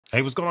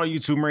Hey, what's going on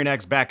YouTube? Marine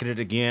X back at it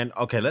again.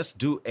 Okay, let's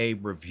do a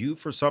review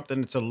for something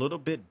that's a little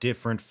bit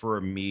different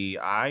for me.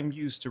 I'm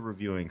used to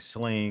reviewing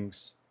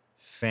slings,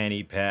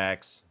 fanny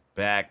packs,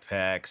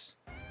 backpacks,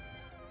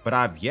 but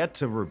I've yet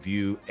to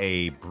review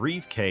a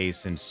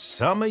briefcase, and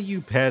some of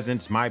you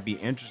peasants might be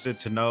interested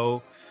to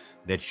know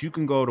that you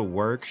can go to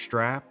work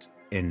strapped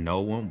and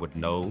no one would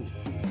know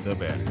the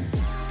better.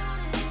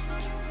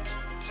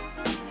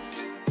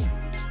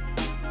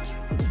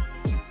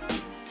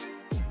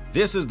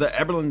 This is the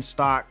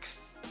Eberlestock.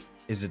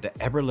 Is it the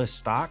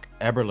Eberlestock?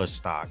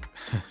 Eberlestock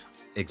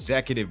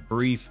executive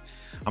brief.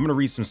 I'm going to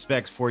read some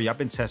specs for you. I've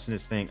been testing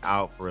this thing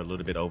out for a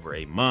little bit over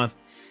a month.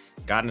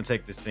 Gotten to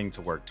take this thing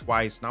to work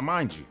twice. Now,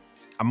 mind you,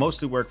 I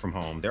mostly work from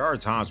home. There are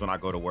times when I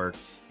go to work.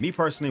 Me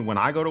personally, when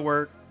I go to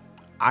work,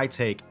 I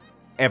take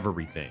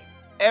everything.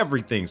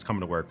 Everything's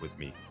coming to work with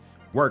me.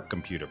 Work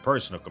computer,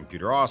 personal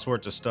computer, all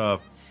sorts of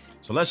stuff.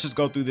 So let's just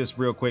go through this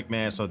real quick,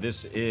 man. So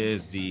this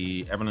is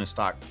the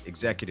Eberlestock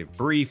executive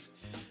brief.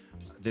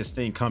 This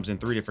thing comes in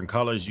 3 different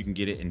colors. You can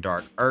get it in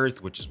dark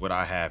earth, which is what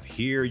I have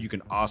here. You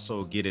can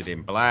also get it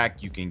in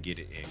black. You can get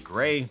it in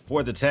gray.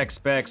 For the tech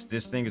specs,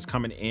 this thing is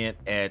coming in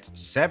at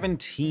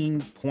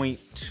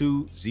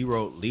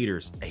 17.20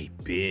 liters, a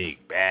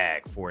big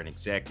bag for an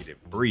executive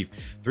brief.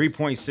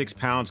 3.6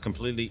 pounds,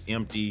 completely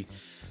empty.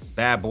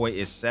 Bad boy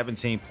is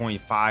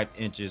 17.5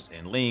 inches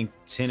in length,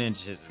 10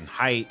 inches in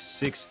height,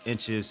 6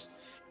 inches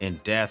in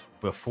depth.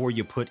 Before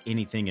you put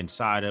anything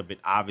inside of it,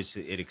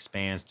 obviously it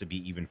expands to be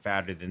even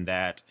fatter than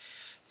that.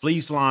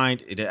 Fleece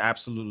lined, it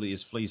absolutely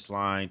is fleece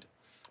lined.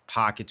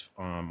 Pockets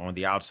on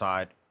the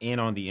outside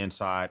and on the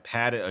inside.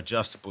 Padded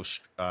adjustable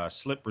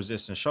slip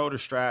resistant shoulder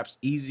straps,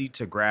 easy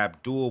to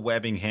grab dual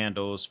webbing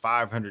handles,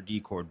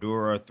 500D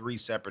Cordura, 3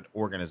 separate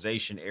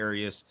organization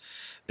areas.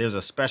 There's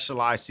a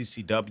specialized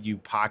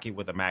CCW pocket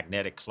with a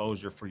magnetic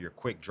closure for your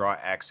quick draw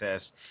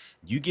access.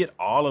 You get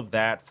all of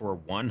that for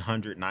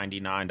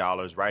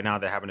 $199. Right now,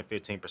 they're having a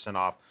 15%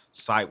 off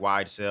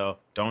site-wide sale.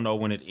 Don't know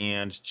when it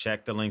ends.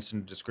 Check the links in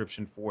the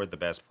description for the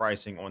best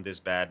pricing on this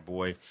bad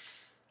boy.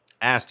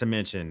 As to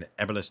mention,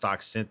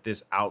 Eberlestock sent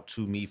this out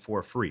to me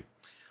for free.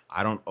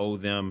 I don't owe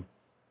them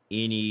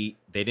any,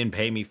 they didn't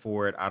pay me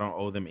for it. I don't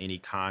owe them any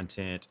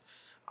content.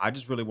 I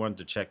just really wanted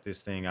to check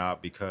this thing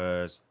out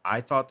because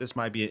I thought this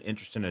might be an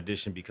interesting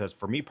addition, because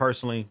for me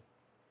personally,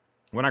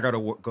 when I go to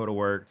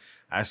work,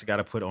 I actually got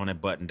to put on a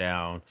button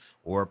down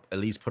or at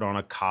least put on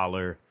a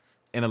collar.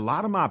 And a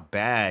lot of my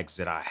bags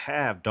that I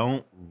have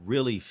don't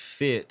really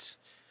fit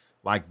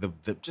like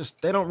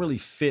they don't really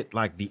fit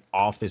like the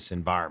office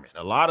environment.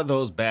 A lot of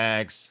those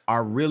bags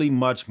are really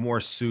much more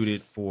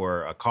suited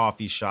for a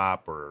coffee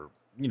shop or,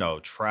 you know,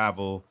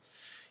 travel.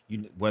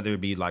 Whether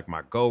it be like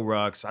my Go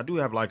Rucks, I do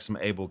have like some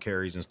able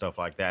carries and stuff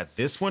like that.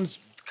 This one's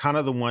kind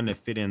of the one that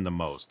fit in the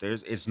most.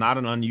 It's not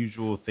an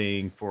unusual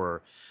thing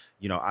for,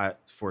 you know,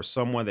 for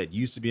someone that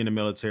used to be in the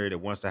military that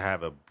wants to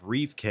have a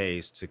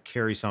briefcase to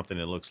carry something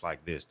that looks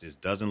like this. This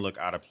doesn't look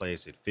out of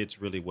place. It fits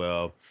really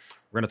well.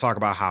 We're going to talk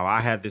about how I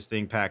had this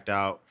thing packed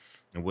out,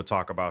 and we'll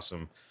talk about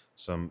some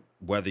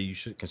whether you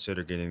should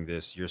consider getting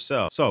this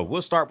yourself. So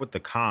we'll start with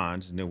the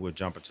cons and then we'll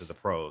jump into the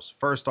pros.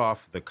 First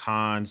off, the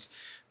cons.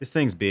 This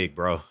thing's big,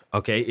 bro.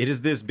 Okay, it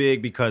is this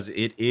big because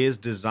it is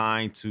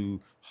designed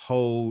to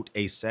hold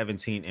a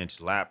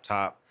 17-inch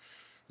laptop.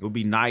 It would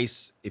be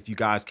nice if you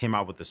guys came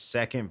out with the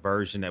second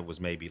version that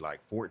was maybe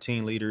like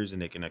 14 liters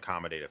and it can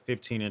accommodate a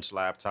 15-inch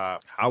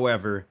laptop.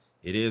 However,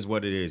 it is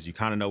what it is. You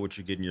kind of know what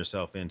you're getting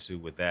yourself into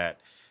with that.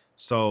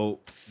 So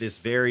this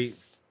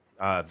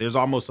there's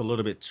almost a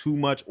little bit too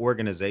much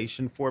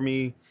organization for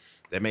me.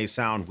 That may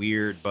sound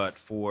weird, but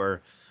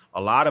for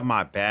a lot of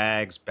my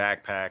bags,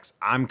 backpacks,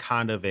 I'm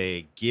kind of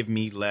a give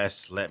me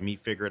less, let me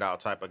figure it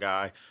out type of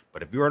guy.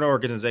 But if you're an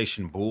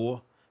organization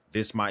bull,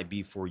 this might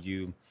be for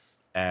you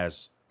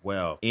as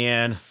well.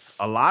 And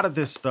a lot of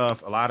this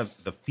stuff, a lot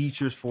of the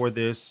features for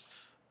this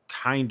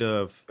kind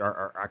of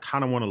I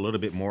kind of want a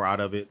little bit more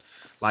out of it.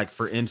 Like,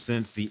 for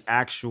instance, the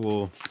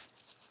actual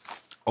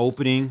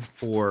opening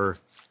for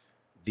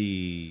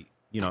the,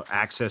 you know,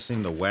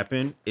 accessing the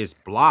weapon is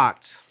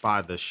blocked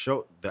by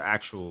the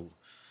actual,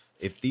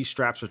 if these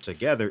straps are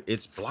together,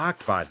 it's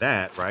blocked by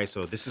that, right?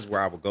 So this is where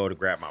I would go to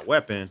grab my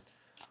weapon.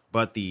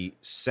 But the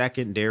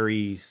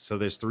secondary, so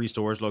there's 3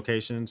 storage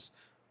locations.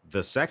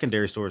 The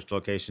secondary storage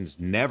location is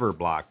never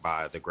blocked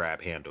by the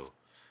grab handle.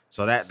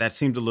 So that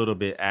seems a little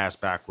bit ass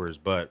backwards,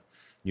 but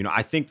you know,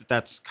 I think that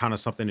that's kind of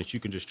something that you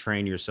can just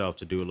train yourself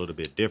to do a little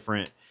bit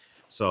different.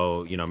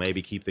 So, you know,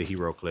 maybe keep the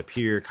hero clip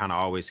here, kind of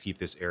always keep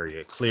this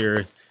area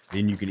clear.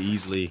 Then you can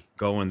easily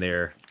go in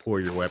there, pull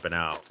your weapon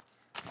out,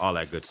 all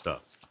that good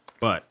stuff.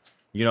 But,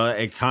 you know,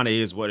 it kind of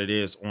is what it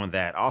is on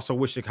that. Also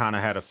wish it kind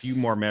of had a few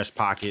more mesh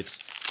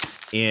pockets.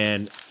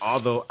 And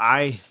although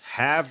I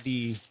have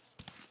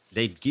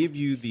they give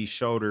you the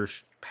shoulder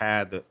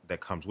pad that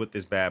comes with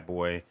this bad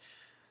boy.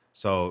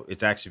 So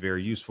it's actually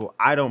very useful.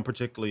 I don't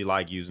particularly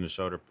like using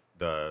the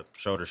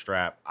shoulder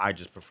strap. I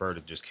just prefer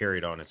to just carry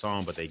it on its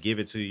own, but they give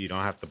it to you. You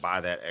don't have to buy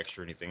that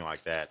extra or anything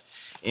like that.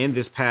 And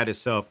this pad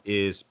itself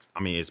is, I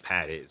mean, it's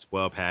padded. It's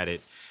well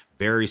padded.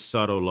 Very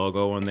subtle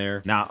logo on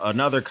there. Now,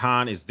 another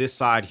con is this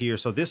side here.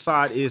 So this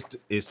side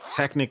is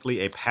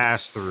technically a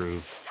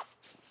pass-through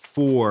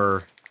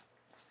for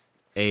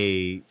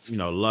a,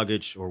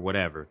 luggage or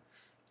whatever.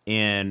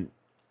 And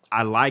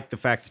I like the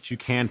fact that you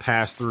can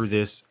pass through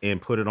this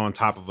and put it on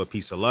top of a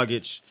piece of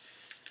luggage.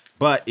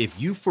 But if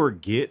you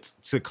forget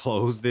to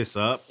close this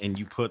up and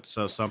you put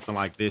something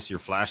like this, your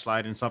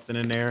flashlight and something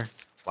in there,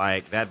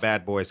 like that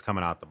bad boy is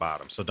coming out the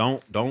bottom. So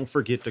don't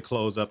forget to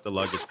close up the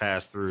luggage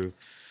pass through.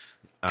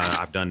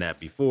 I've done that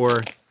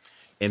before.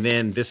 And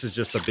then this is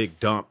just a big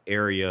dump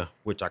area,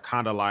 which I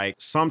kind of like.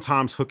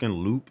 Sometimes hook and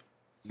loop,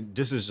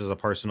 this is just a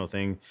personal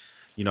thing,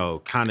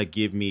 kind of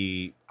give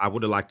me, I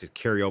would have liked to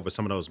carry over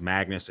some of those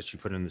magnets that you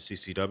put in the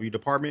CCW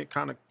department,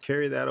 kind of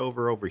carry that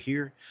over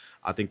here.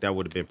 I think that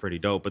would have been pretty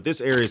dope. But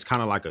this area is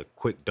kind of like a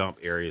quick dump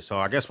area. So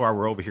I guess while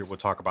we're over here, we'll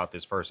talk about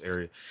this first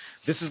area.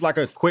 This is like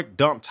a quick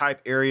dump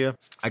type area.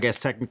 I guess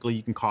technically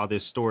you can call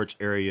this storage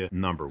area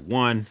number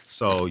 1.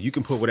 So you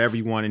can put whatever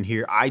you want in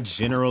here. I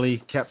generally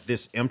kept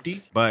this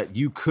empty, but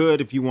you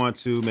could, if you want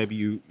to, maybe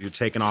you're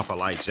taking off a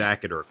light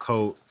jacket or a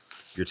coat,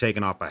 you're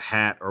taking off a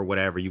hat or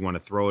whatever, you want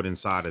to throw it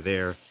inside of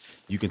there.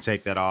 You can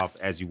take that off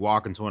as you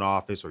walk into an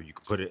office, or you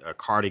can put a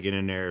cardigan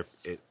in there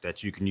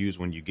that you can use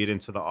when you get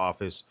into the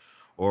office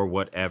or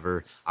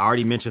whatever. I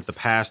already mentioned the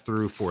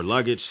pass-through for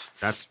luggage.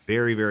 That's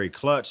very, very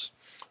clutch,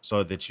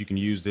 so that you can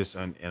use this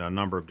in a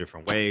number of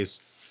different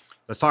ways.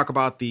 Let's talk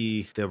about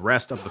the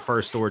rest of the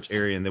first storage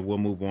area, and then we'll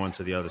move on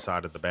to the other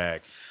side of the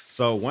bag.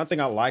 So one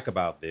thing I like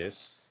about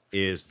this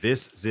is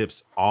this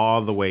zips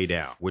all the way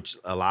down, which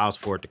allows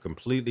for it to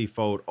completely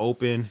fold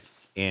open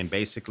and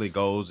basically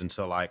goes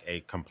into like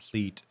a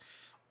complete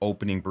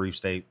opening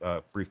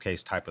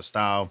briefcase type of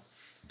style.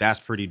 That's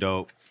pretty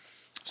dope.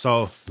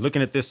 So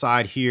looking at this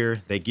side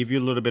here, they give you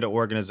a little bit of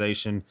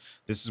organization.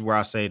 This is where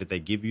I say that they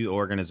give you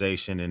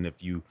organization. And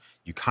if you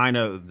kind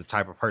of the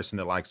type of person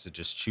that likes to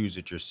just choose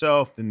it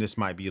yourself, then this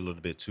might be a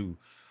little bit too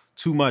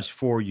much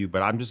for you.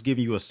 But I'm just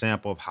giving you a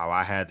sample of how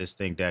I had this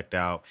thing decked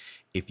out.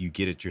 If you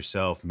get it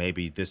yourself,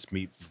 maybe this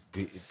may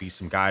be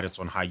some guidance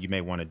on how you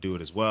may want to do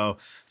it as well.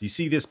 You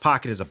see this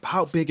pocket is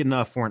about big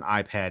enough for an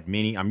iPad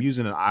mini. I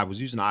was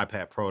using an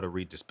iPad Pro to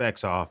read the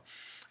specs off.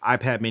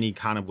 iPad mini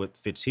kind of what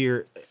fits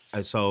here.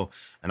 So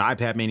an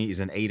iPad mini is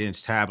an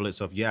 8-inch tablet.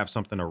 So if you have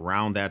something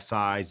around that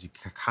size, you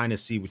can kind of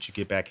see what you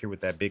get back here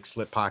with that big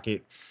slip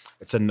pocket.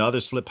 It's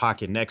another slip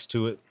pocket next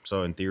to it.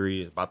 So in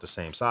theory, it's about the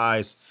same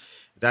size.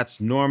 That's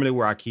normally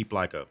where I keep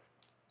like a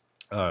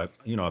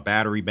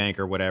battery bank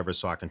or whatever,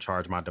 so I can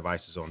charge my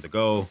devices on the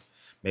go.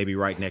 Maybe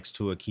right next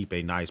to it, keep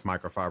a nice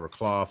microfiber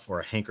cloth or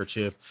a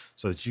handkerchief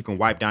so that you can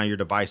wipe down your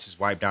devices,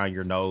 wipe down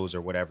your nose,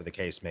 or whatever the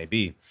case may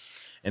be.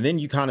 And then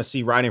you kind of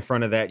see right in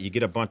front of that, you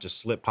get a bunch of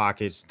slip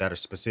pockets that are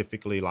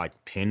specifically like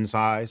pen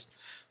sized.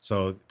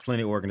 So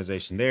plenty of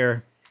organization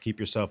there. Keep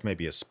yourself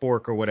maybe a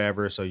spork or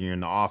whatever. So you're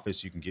in the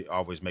office, you can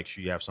always make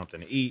sure you have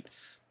something to eat.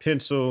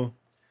 Pencil,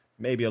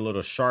 maybe a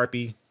little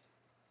Sharpie.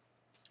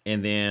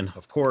 And then,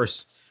 of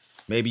course,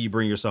 maybe you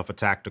bring yourself a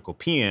tactical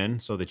pen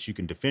so that you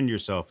can defend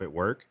yourself at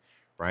work,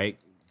 right?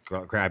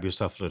 Grab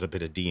yourself a little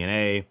bit of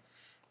DNA.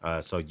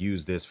 So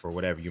use this for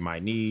whatever you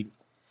might need.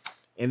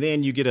 And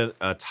then you get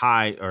a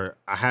tie, or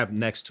I have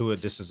next to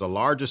it, this is a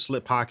larger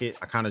slip pocket.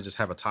 I kind of just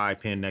have a tie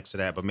pin next to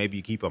that, but maybe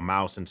you keep a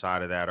mouse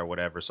inside of that or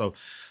whatever. So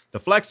the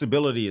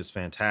flexibility is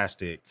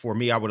fantastic. For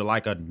me, I would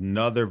like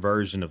another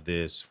version of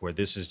this where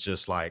this is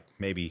just like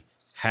maybe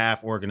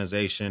half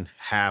organization,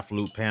 half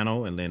loop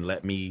panel, and then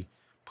let me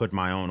put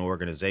my own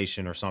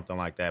organization or something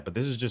like that. But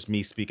this is just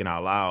me speaking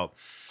out loud.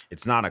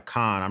 It's not a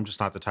con. I'm just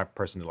not the type of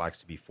person that likes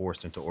to be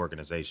forced into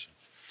organization.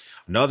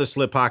 Another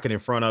slip pocket in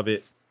front of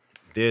it.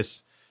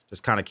 This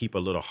just kind of keep a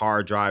little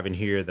hard drive in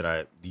here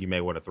that you may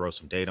want to throw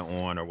some data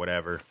on or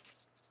whatever.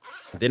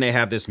 Then they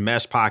have this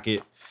mesh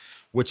pocket,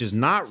 which is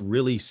not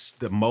really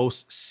the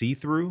most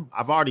see-through.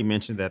 I've already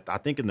mentioned that I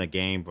think in the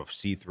game of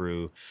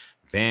see-through,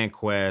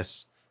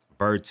 VanQuest,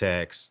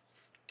 Vertex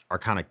are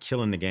kind of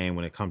killing the game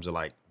when it comes to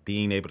like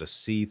being able to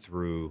see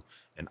through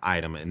an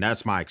item. And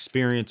that's my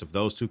experience of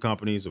those two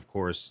companies. Of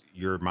course,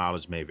 your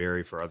mileage may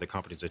vary for other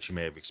companies that you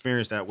may have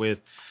experienced that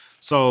with.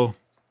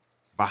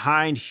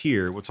 Behind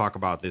here, we'll talk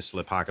about this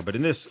slip pocket, but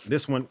in this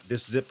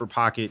zipper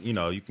pocket,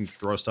 you can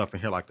throw stuff in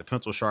here like the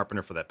pencil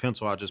sharpener for that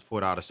pencil I just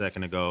pulled out a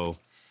second ago.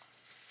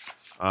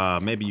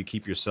 Maybe you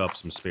keep yourself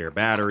some spare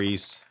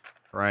batteries,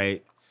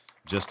 right?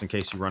 Just in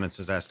case you run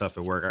into that stuff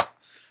at work.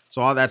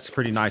 So all that's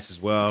pretty nice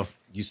as well.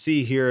 You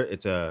see here,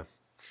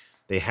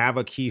 they have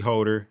a key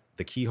holder.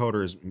 The key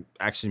holder is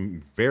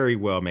actually very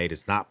well made.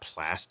 It's not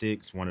plastic.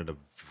 It's one of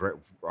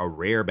a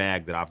rare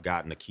bag that I've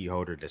gotten a key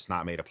holder that's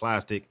not made of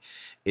plastic.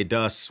 It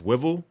does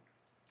swivel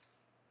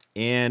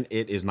and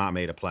it is not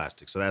made of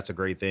plastic. So that's a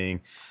great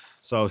thing.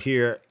 So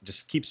here,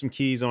 just keep some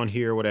keys on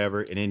here,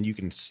 whatever. And then you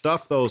can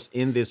stuff those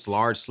in this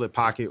large slip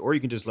pocket, or you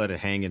can just let it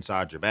hang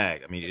inside your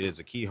bag. I mean, it is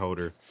a key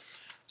holder.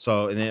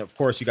 So, and then of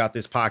course you got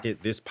this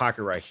pocket. This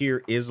pocket right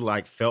here is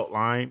like felt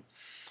lined.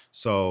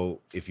 So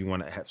if you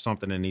want to have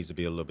something that needs to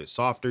be a little bit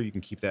softer, you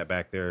can keep that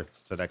back there.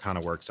 So that kind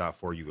of works out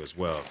for you as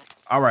well.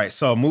 All right,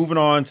 so moving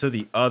on to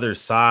the other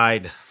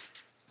side.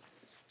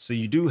 So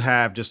you do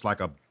have just like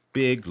a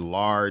big,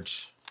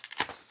 large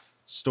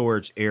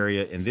storage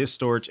area. And this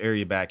storage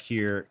area back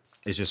here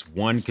is just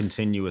one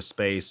continuous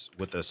space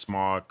with a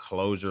small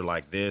closure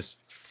like this.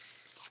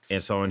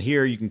 And so in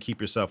here, you can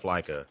keep yourself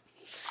like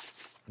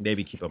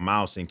maybe keep a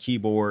mouse and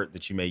keyboard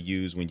that you may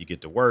use when you get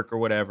to work or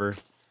whatever.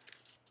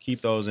 Keep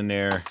those in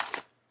there.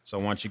 So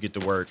once you get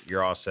to work,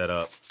 you're all set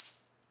up.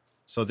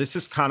 So this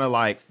is kind of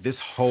like, this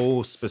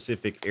whole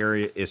specific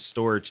area is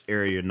storage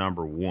area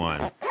number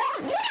 1.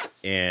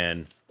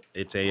 And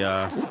it's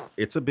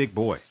a big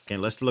boy. Okay,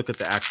 let's look at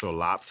the actual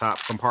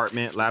laptop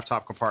compartment.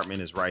 Laptop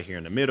compartment is right here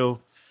in the middle.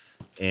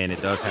 And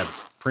it does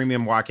have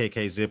premium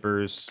YKK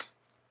zippers,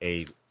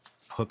 a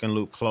hook and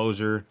loop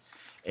closure.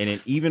 And then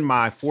even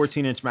my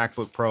 14-inch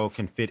MacBook Pro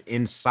can fit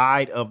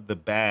inside of the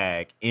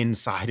bag,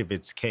 inside of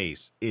its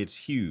case. It's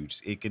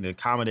huge. It can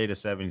accommodate a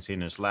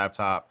 17-inch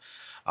laptop.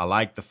 I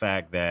like the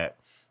fact that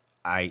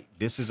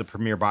this is a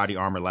Premier Body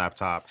Armor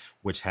laptop,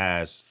 which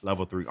has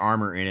level 3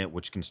 armor in it,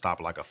 which can stop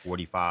like a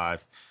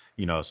 45,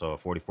 you know, so a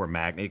 44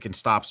 Magnum. It can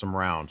stop some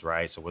rounds,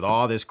 right? So with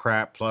all this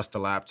crap, plus the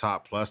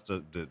laptop, plus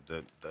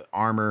the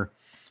armor,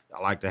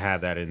 I like to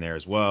have that in there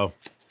as well.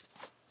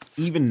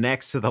 Even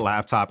next to the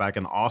laptop, I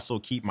can also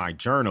keep my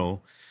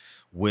journal,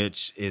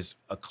 which is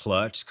a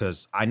clutch,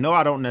 because I know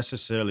I don't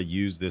necessarily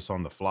use this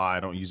on the fly. I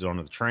don't use it on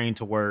the train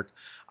to work.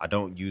 I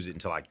don't use it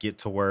until I get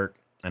to work.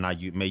 And I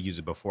may use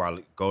it before I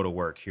go to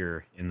work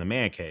here in the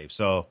man cave.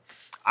 So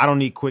I don't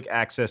need quick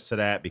access to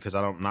that because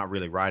I'm not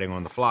really riding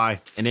on the fly.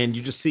 And then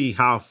you just see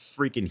how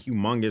freaking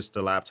humongous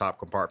the laptop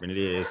compartment it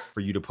is for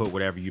you to put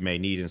whatever you may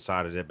need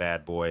inside of that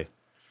bad boy.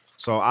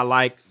 So I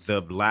like the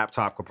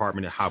laptop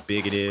compartment and how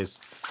big it is.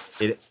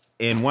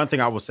 And one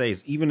thing I will say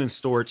is even in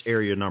storage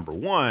area number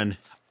 1,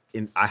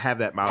 I have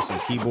that mouse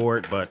and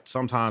keyboard, but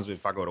sometimes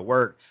if I go to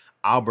work,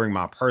 I'll bring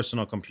my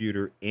personal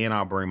computer and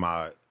I'll bring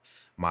my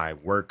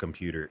work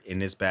computer, in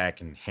this bag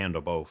can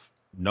handle both.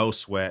 No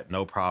sweat,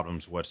 no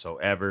problems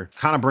whatsoever.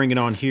 Kind of bring it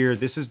on here.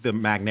 This is the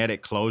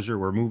magnetic closure.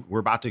 We're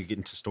about to get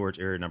into storage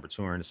area number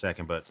 2 in a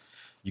second, but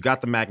you got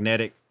the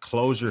magnetic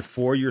closure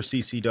for your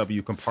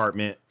CCW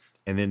compartment.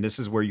 And then this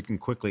is where you can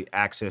quickly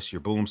access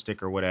your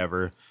boomstick or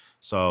whatever.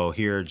 So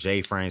here,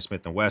 J-frame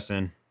Smith &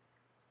 Wesson,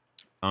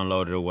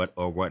 unloaded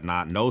or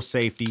whatnot. No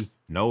safety,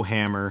 no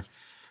hammer.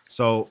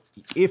 So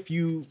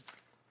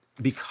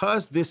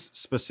because this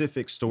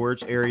specific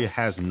storage area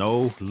has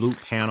no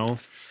loop panel,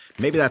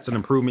 maybe that's an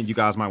improvement you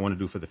guys might want to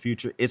do for the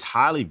future. It's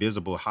highly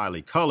visible,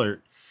 highly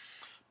colored,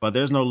 but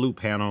there's no loop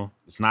panel.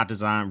 It's not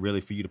designed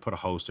really for you to put a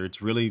holster.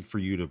 It's really for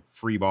you to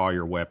free ball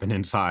your weapon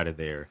inside of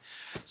there.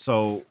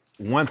 So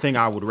one thing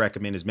I would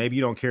recommend is maybe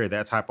you don't carry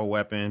that type of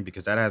weapon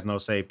because that has no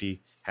safety,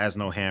 has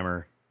no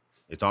hammer.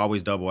 It's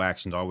always double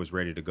action, always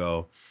ready to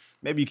go.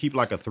 Maybe you keep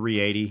like a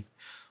 380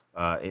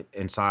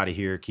 inside of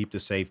here, keep the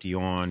safety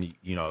on.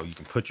 You know, you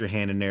can put your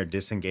hand in there,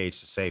 disengage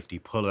the safety,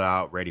 pull it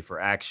out, ready for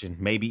action.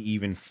 Maybe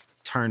even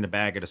turn the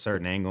bag at a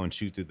certain angle and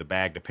shoot through the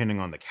bag, depending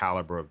on the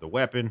caliber of the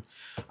weapon.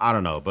 I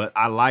don't know, but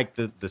I like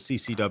the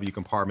CCW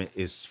compartment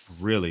is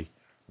really,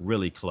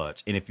 really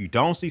clutch. And if you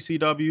don't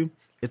CCW,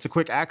 it's a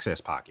quick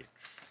access pocket.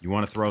 You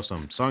want to throw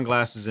some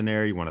sunglasses in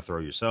there. You want to throw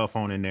your cell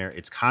phone in there.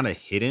 It's kind of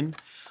hidden.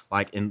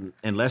 Like,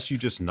 unless you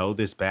just know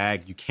this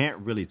bag, you can't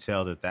really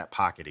tell that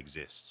pocket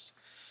exists.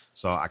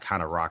 So I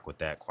kind of rock with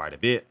that quite a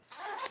bit.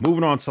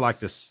 Moving on to like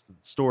this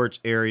storage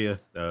area,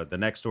 the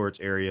next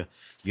storage area,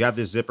 you have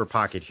this zipper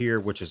pocket here,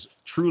 which is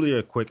truly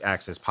a quick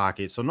access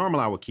pocket. So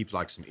normally I would keep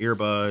like some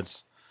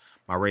earbuds,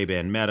 my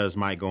Ray-Ban Metas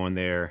might go in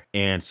there.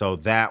 And so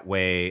that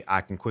way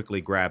I can quickly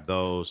grab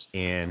those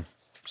and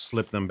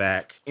slip them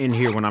back in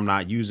here when I'm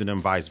not using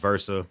them, vice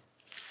versa.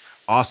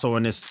 Also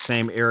in this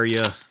same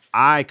area,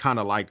 I kind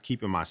of like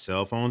keeping my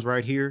cell phones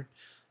right here.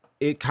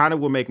 It kind of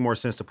will make more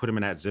sense to put them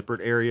in that zippered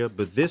area,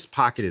 but this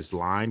pocket is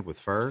lined with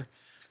fur.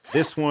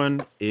 This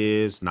one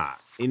is not.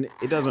 And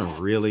it doesn't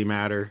really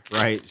matter,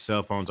 right?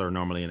 Cell phones are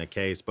normally in a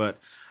case, but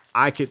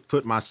I could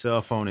put my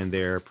cell phone in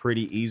there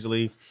pretty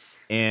easily.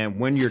 And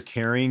when you're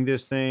carrying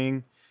this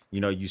thing, you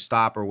know, you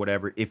stop or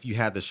whatever, if you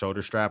had the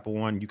shoulder strap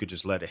on, you could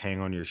just let it hang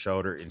on your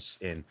shoulder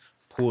and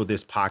pull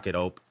this pocket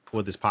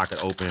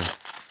open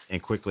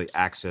and quickly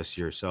access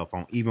your cell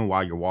phone, even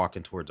while you're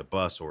walking towards a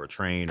bus or a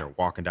train or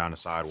walking down the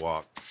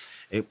sidewalk.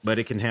 But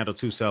it can handle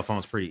 2 cell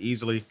phones pretty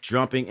easily.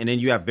 Jumping, and then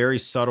you have very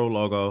subtle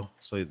logo.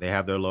 So they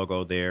have their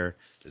logo there.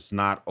 It's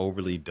not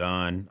overly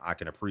done. I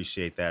can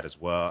appreciate that as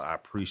well. I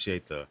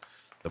appreciate the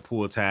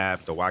pull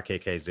tabs, the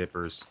YKK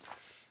zippers.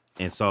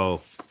 And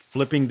so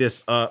flipping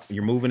this up,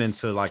 you're moving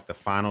into like the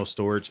final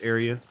storage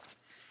area.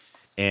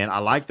 And I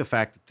like the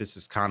fact that this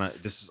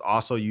is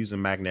also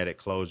using magnetic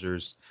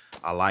closures.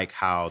 I like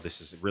how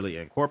this is really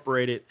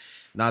incorporated.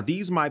 Now,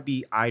 these might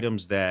be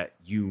items that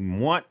you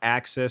want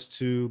access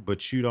to,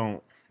 but you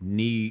don't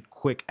need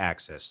quick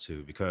access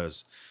to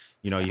because,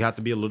 you know, you have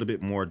to be a little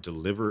bit more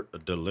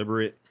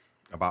deliberate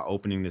about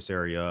opening this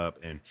area up.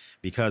 And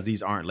because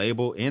these aren't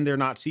labeled and they're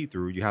not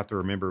see-through, you have to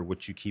remember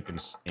what you keep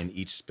in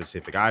each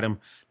specific item.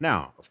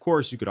 Now, of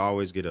course, you could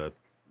always get a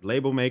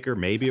label maker,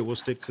 maybe it will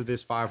stick to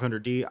this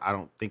 500D. I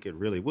don't think it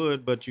really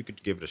would, but you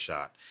could give it a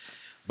shot.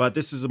 But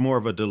this is more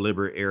of a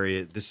deliberate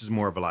area. This is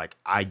more of a like,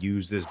 I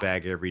use this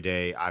bag every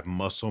day. I've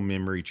muscle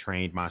memory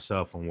trained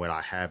myself on what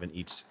I have in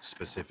each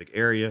specific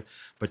area.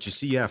 But you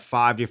see, you have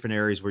 5 different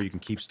areas where you can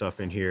keep stuff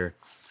in here.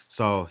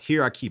 So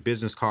here I keep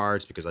business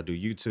cards because I do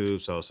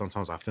YouTube. So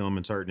sometimes I film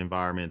in certain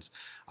environments.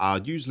 I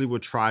usually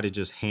would try to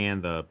just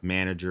hand the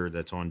manager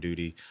that's on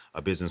duty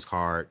a business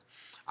card.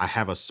 I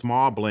have a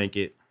small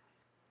blanket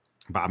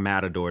by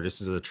Matador. This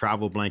is a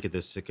travel blanket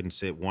that can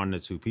sit 1 to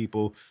 2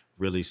 people,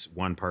 really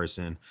 1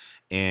 person.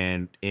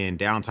 And in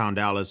downtown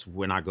Dallas,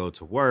 when I go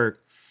to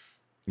work,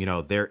 you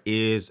know, there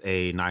is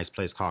a nice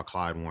place called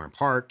Clyde Warren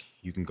Park.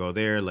 You can go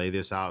there, lay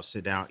this out,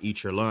 sit down,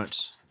 eat your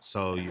lunch.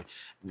 So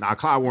now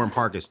Clyde Warren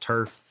Park is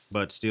turf,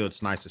 but still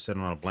it's nice to sit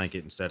on a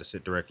blanket instead of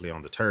sit directly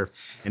on the turf.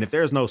 And if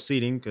there's no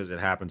seating, because it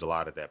happens a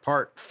lot at that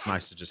park, it's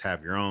nice to just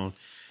have your own.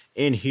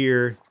 In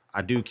here,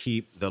 I do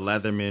keep the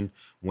Leatherman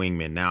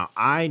Wingman. Now,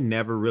 I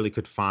never really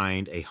could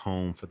find a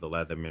home for the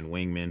Leatherman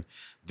Wingman.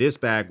 This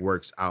bag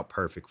works out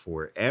perfect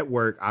for it. At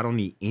work, I don't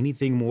need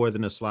anything more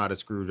than a slotted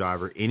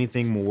screwdriver,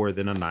 anything more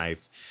than a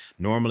knife.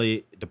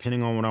 Normally,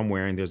 depending on what I'm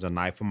wearing, there's a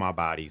knife on my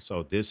body.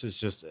 So this is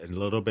just a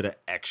little bit of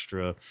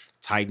extra.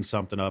 Tighten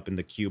something up in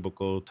the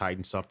cubicle,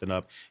 tighten something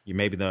up.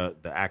 Maybe the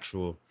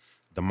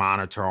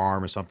monitor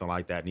arm or something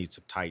like that needs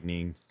some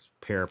tightening,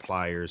 pair of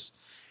pliers.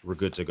 We're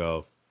good to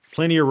go.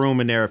 Plenty of room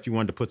in there if you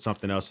wanted to put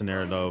something else in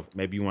there, though.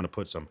 Maybe you want to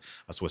put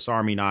a Swiss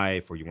Army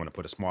knife, or you want to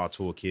put a small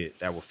toolkit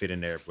that will fit in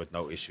there with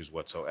no issues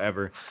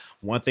whatsoever.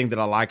 One thing that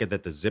I like is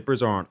that the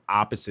zippers are on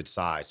opposite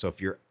sides. So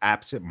if you're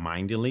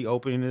absent-mindedly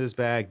opening this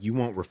bag, you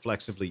won't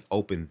reflexively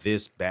open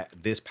this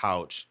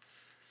pouch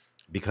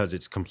because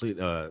it's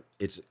completely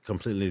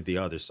the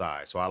other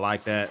side. So I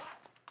like that.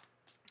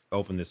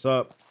 Open this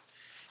up,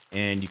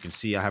 and you can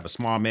see I have a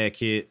small med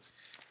kit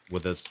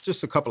with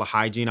just a couple of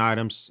hygiene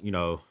items, you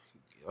know,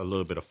 a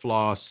little bit of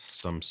floss,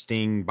 some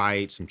sting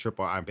bites, some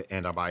triple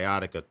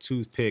antibiotic, a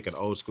toothpick, an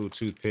old school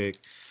toothpick,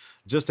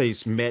 just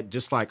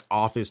like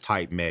office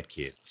type med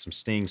kit, some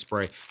sting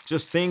spray,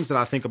 just things that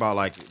I think about,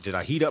 like, did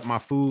I heat up my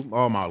food?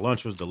 Oh, my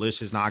lunch was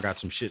delicious. Now I got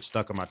some shit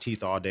stuck in my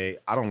teeth all day.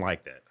 I don't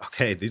like that.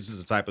 Okay, this is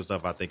the type of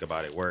stuff I think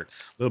about at work.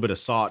 A little bit of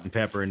salt and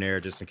pepper in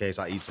there just in case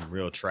I eat some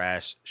real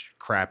trash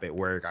crap at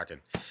work. I can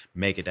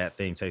make that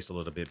thing taste a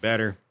little bit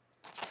better.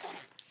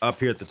 Up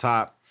here at the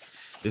top,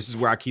 this is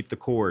where I keep the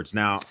cords.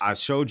 Now, I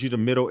showed you the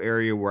middle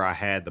area where I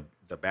had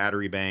the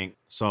battery bank.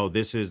 So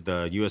this is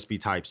the USB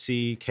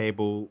Type-C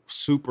cable,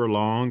 super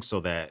long, so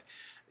that,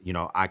 you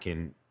know, I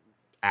can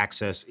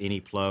access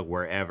any plug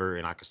wherever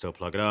and I can still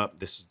plug it up.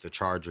 This is the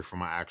charger for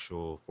my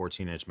actual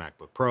 14-inch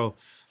MacBook Pro.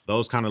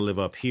 Those kind of live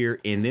up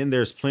here. And then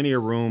there's plenty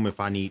of room if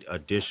I need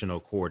additional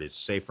cordage.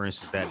 Say, for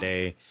instance, that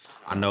day,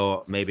 I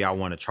know maybe I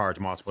want to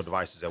charge multiple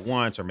devices at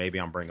once, or maybe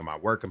I'm bringing my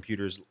work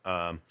computers,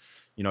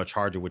 you know,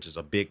 charger, which is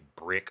a big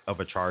brick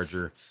of a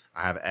charger.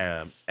 I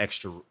have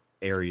extra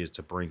areas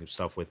to bring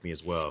stuff with me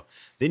as well.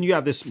 Then you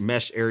have this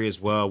mesh area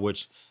as well,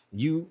 which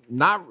you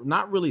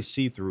not really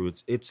see through.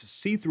 It's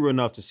see through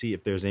enough to see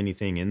if there's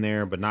anything in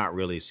there, but not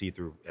really see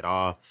through at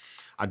all.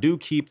 I do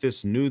keep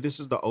this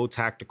is the O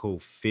Tactical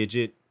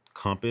Fidget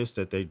Compass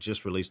that they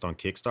just released on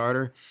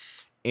Kickstarter.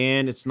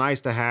 And it's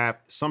nice to have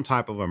some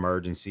type of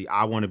emergency.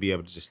 I want to be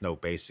able to just know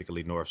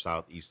basically north,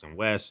 south, east, and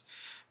west.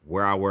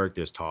 Where I work,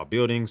 there's tall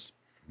buildings.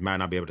 You might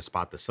not be able to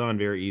spot the sun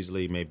very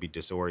easily, may be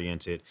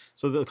disoriented.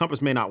 So the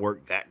compass may not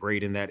work that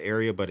great in that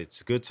area, but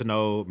it's good to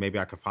know. Maybe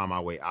I can find my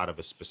way out of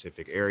a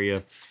specific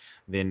area.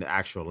 Then the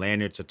actual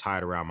lanyard to tie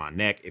it around my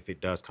neck if it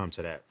does come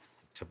to that,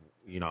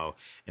 you know,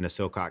 in a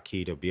Silcock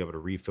key to be able to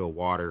refill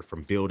water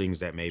from buildings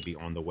that may be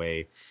on the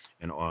way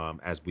and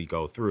as we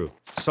go through.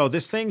 So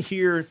this thing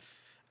here,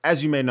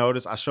 as you may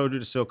notice, I showed you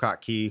the Silcock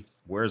key.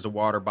 Where's the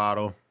water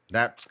bottle?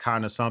 That's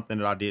kind of something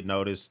that I did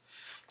notice.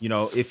 You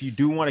know, if you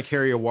do want to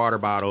carry a water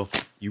bottle,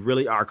 you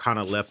really are kind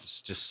of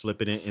left just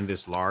slipping it in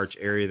this large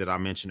area that I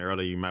mentioned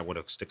earlier. You might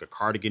want to stick a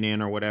cardigan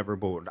in or whatever.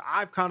 But what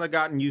I've kind of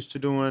gotten used to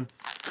doing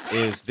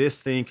is this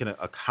thing can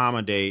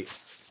accommodate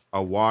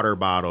a water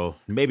bottle.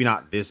 Maybe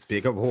not this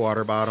big of a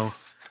water bottle,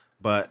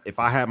 but if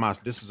I had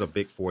this is a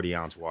big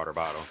 40-ounce water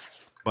bottle.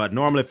 But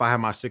normally if I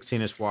have my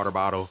 16-inch water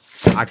bottle,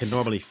 I can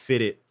normally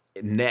fit it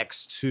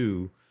next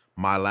to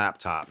my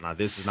laptop. Now,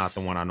 this is not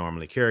the one I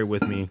normally carry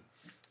with me,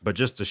 but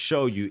just to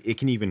show you, it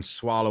can even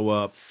swallow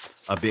up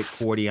a big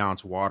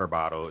 40-ounce water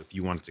bottle if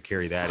you wanted to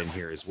carry that in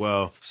here as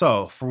well.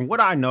 So from what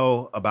I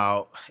know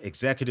about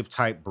executive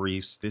type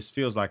briefs, this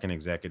feels like an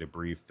executive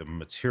brief. The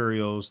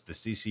materials, the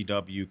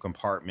CCW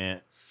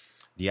compartment,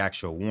 the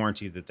actual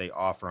warranty that they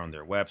offer on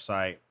their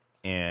website.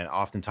 And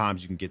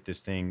oftentimes you can get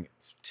this thing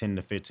 10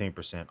 to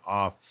 15%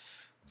 off.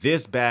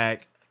 This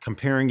bag,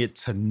 comparing it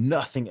to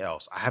nothing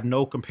else, I have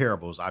no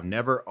comparables. I've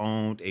never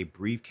owned a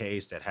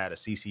briefcase that had a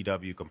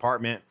CCW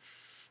compartment.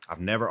 I've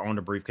never owned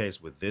a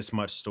briefcase with this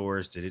much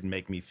storage that didn't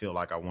make me feel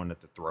like I wanted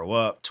to throw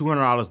up.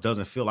 $200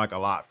 doesn't feel like a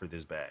lot for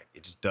this bag.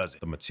 It just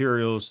doesn't. The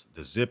materials,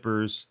 the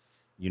zippers,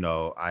 You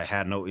know, I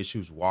had no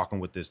issues walking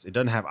with this. It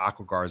doesn't have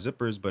aqua guard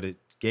zippers, but it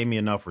gave me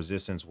enough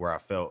resistance where I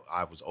felt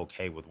I was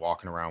okay with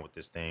walking around with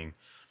this thing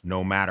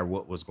no matter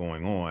what was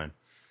going on.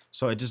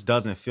 So it just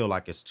doesn't feel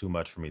like it's too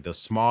much for me. The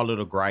small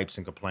little gripes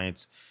and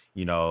complaints,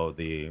 you know,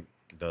 the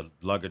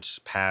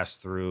luggage pass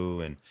through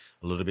and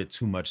a little bit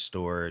too much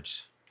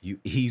storage, you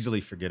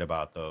easily forget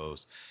about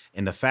those.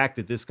 And the fact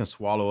that this can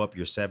swallow up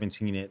your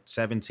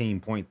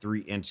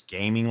 17.3 inch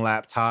gaming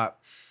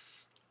laptop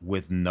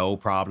with no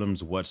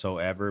problems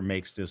whatsoever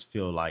makes this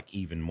feel like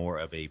even more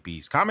of a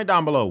beast. Comment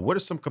down below, what are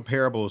some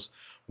comparables?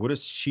 What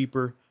is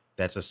cheaper?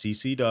 That's a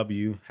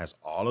CCW, has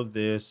all of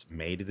this,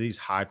 made of these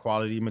high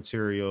quality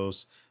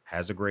materials,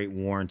 has a great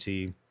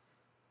warranty,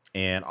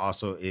 and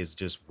also is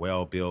just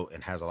well built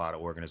and has a lot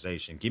of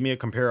organization. Give me a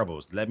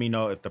comparables. Let me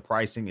know if the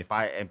pricing, if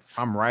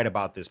I'm right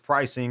about this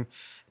pricing,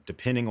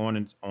 depending on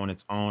its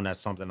own, that's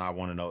something I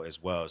want to know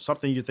as well.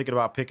 Something you're thinking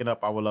about picking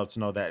up, I would love to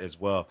know that as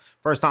well.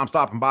 First time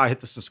stopping by,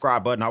 hit the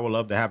subscribe button. I would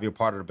love to have you a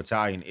part of the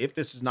battalion. If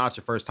this is not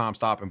your first time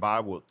stopping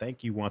by, well,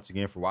 thank you once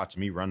again for watching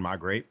me run my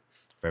grape.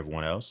 For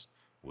everyone else,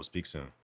 we'll speak soon.